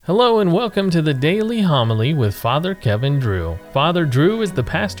Hello and welcome to the Daily Homily with Father Kevin Drew. Father Drew is the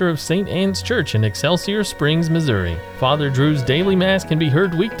pastor of St. Anne's Church in Excelsior Springs, Missouri. Father Drew's daily mass can be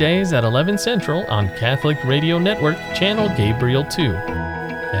heard weekdays at 11 Central on Catholic Radio Network, channel Gabriel 2.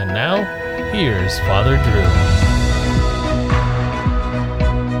 And now, here's Father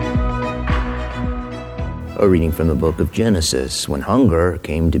Drew. A reading from the book of Genesis. When hunger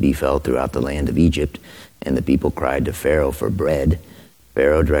came to be felt throughout the land of Egypt, and the people cried to Pharaoh for bread,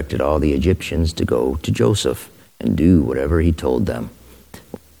 Pharaoh directed all the Egyptians to go to Joseph and do whatever he told them.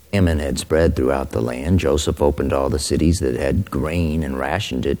 When famine had spread throughout the land, Joseph opened all the cities that had grain and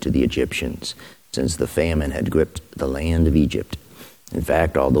rationed it to the Egyptians, since the famine had gripped the land of Egypt. In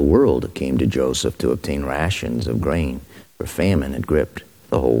fact, all the world came to Joseph to obtain rations of grain, for famine had gripped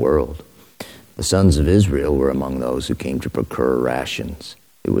the whole world. The sons of Israel were among those who came to procure rations.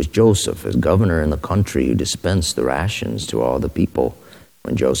 It was Joseph, as governor in the country, who dispensed the rations to all the people.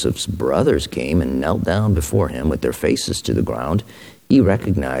 When Joseph's brothers came and knelt down before him with their faces to the ground, he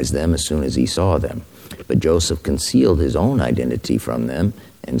recognized them as soon as he saw them. But Joseph concealed his own identity from them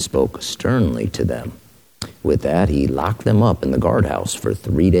and spoke sternly to them. With that, he locked them up in the guardhouse for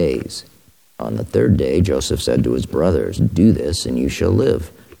 3 days. On the third day, Joseph said to his brothers, "Do this, and you shall live,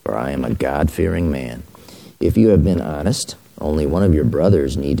 for I am a God-fearing man. If you have been honest, only one of your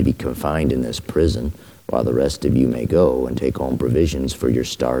brothers need to be confined in this prison, while the rest of you may go and take home provisions for your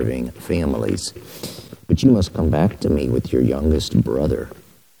starving families. But you must come back to me with your youngest brother.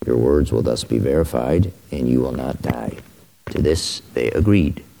 Your words will thus be verified, and you will not die." To this they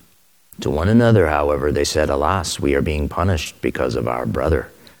agreed. To one another, however, they said, "Alas, we are being punished because of our brother.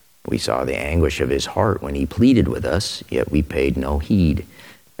 We saw the anguish of his heart when he pleaded with us, yet we paid no heed.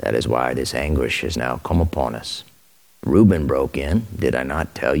 That is why this anguish has now come upon us." Reuben broke in, "Did I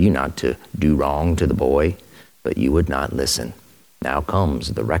not tell you not to do wrong to the boy? But you would not listen. Now comes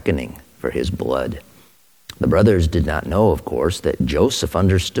the reckoning for his blood." The brothers did not know, of course, that Joseph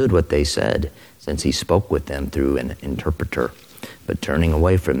understood what they said, since he spoke with them through an interpreter. But turning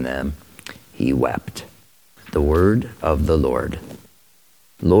away from them, he wept. The word of the Lord.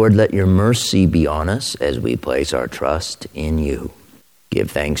 Lord, let your mercy be on us as we place our trust in you. Give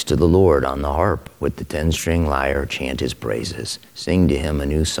thanks to the Lord on the harp. With the 10-string lyre, chant his praises. Sing to him a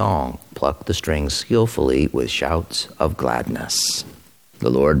new song. Pluck the strings skillfully with shouts of gladness. The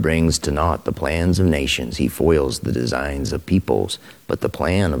Lord brings to naught the plans of nations. He foils the designs of peoples. But the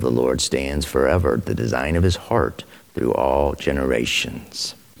plan of the Lord stands forever, the design of his heart through all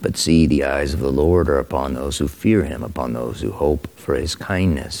generations. But see, the eyes of the Lord are upon those who fear him, upon those who hope for his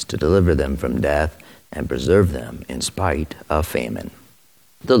kindness, to deliver them from death and preserve them in spite of famine.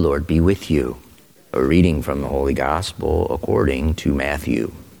 The Lord be with you. A reading from the Holy Gospel according to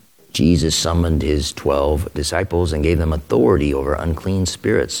Matthew. Jesus summoned his 12 disciples and gave them authority over unclean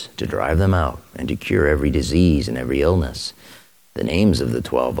spirits to drive them out and to cure every disease and every illness. The names of the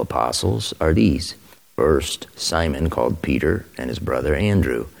 12 apostles are these. First, Simon, called Peter, and his brother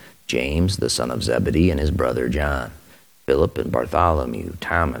Andrew. James, the son of Zebedee, and his brother John. Philip and Bartholomew,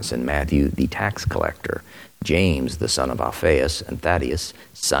 Thomas and Matthew, the tax collector. James, the son of Alphaeus, and Thaddeus,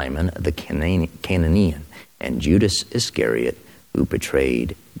 Simon the Canaanian, and Judas Iscariot, who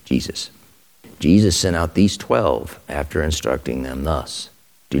betrayed Jesus. Jesus sent out these 12 after instructing them thus: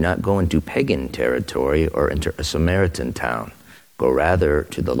 "Do not go into pagan territory or into a Samaritan town. Go rather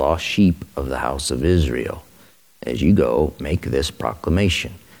to the lost sheep of the house of Israel. As you go, make this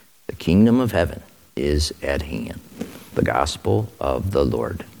proclamation: the kingdom of heaven is at hand." The Gospel of the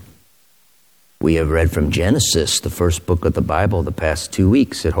Lord. We have read from Genesis, the first book of the Bible, the past 2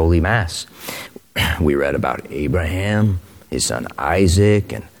 weeks at Holy Mass. We read about Abraham, his son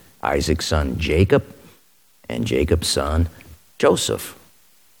Isaac, and Isaac's son Jacob, and Jacob's son Joseph.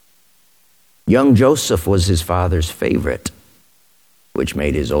 Young Joseph was his father's favorite, which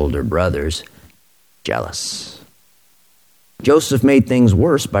made his older brothers jealous. Joseph made things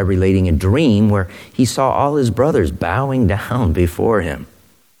worse by relating a dream where he saw all his brothers bowing down before him.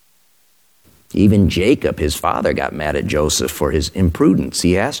 Even Jacob, his father, got mad at Joseph for his imprudence.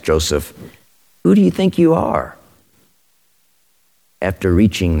 He asked Joseph, "Who do you think you are?" After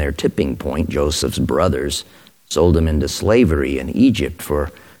reaching their tipping point, Joseph's brothers sold him into slavery in Egypt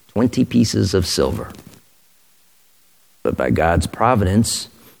for 20 pieces of silver. But by God's providence,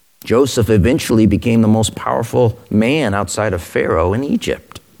 Joseph eventually became the most powerful man outside of Pharaoh in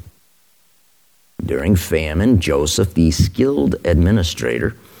Egypt. During famine, Joseph, the skilled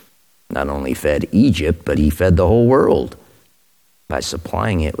administrator, not only fed Egypt, but he fed the whole world by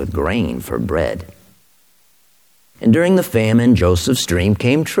supplying it with grain for bread. And during the famine, Joseph's dream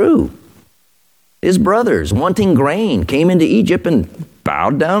came true. His brothers, wanting grain, came into Egypt and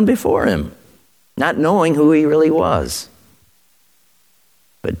bowed down before him, not knowing who he really was.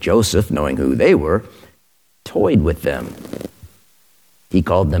 But Joseph, knowing who they were, toyed with them. He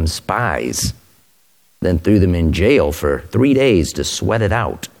called them spies, then threw them in jail for 3 days to sweat it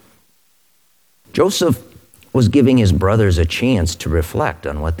out. Joseph was giving his brothers a chance to reflect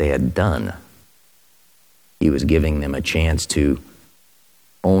on what they had done. He was giving them a chance to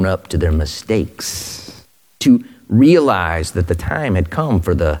own up to their mistakes, to realize that the time had come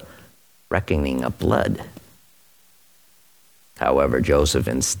for the reckoning of blood. However, Joseph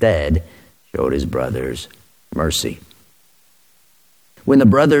instead showed his brothers mercy. When the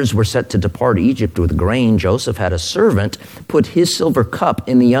brothers were set to depart Egypt with grain, Joseph had a servant put his silver cup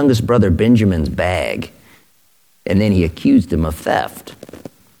in the youngest brother Benjamin's bag, and then he accused him of theft.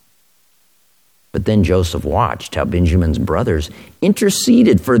 But then Joseph watched how Benjamin's brothers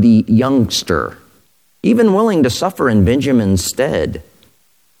interceded for the youngster, even willing to suffer in Benjamin's stead.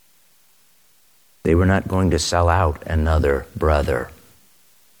 They were not going to sell out another brother.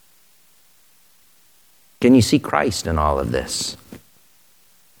 Can you see Christ in all of this?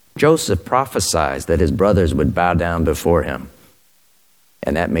 Joseph prophesied that his brothers would bow down before him,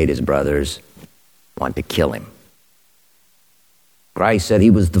 and that made his brothers want to kill him. Christ said he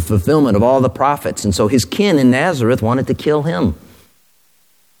was the fulfillment of all the prophets, and so his kin in Nazareth wanted to kill him.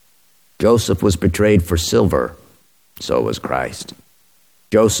 Joseph was betrayed for silver, so was Christ.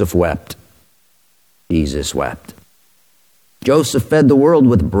 Joseph wept. Jesus wept. Joseph fed the world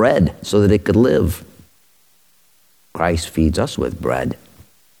with bread so that it could live. Christ feeds us with bread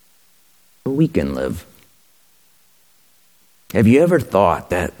so we can live. Have you ever thought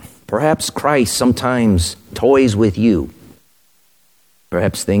that perhaps Christ sometimes toys with you?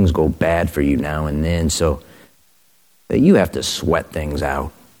 Perhaps things go bad for you now and then, so that you have to sweat things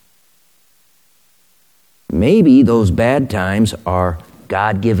out. Maybe those bad times are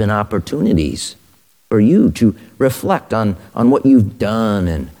God-given opportunities for you to reflect on what you've done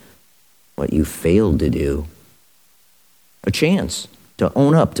and what you failed to do. A chance to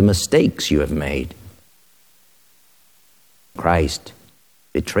own up to mistakes you have made. Christ,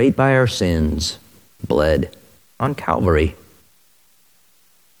 betrayed by our sins, bled on Calvary.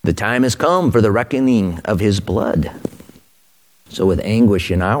 The time has come for the reckoning of his blood. So with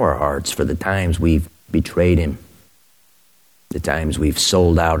anguish in our hearts for the times we've betrayed him, the times we've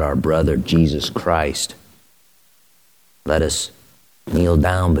sold out our brother Jesus Christ, let us kneel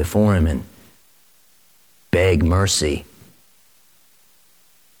down before him and beg mercy.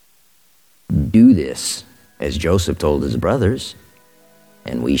 Do this, as Joseph told his brothers,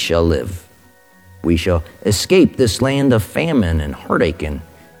 and we shall live. We shall escape this land of famine and heartache and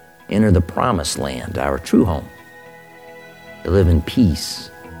enter the promised land, our true home, to live in peace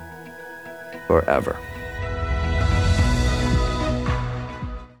forever.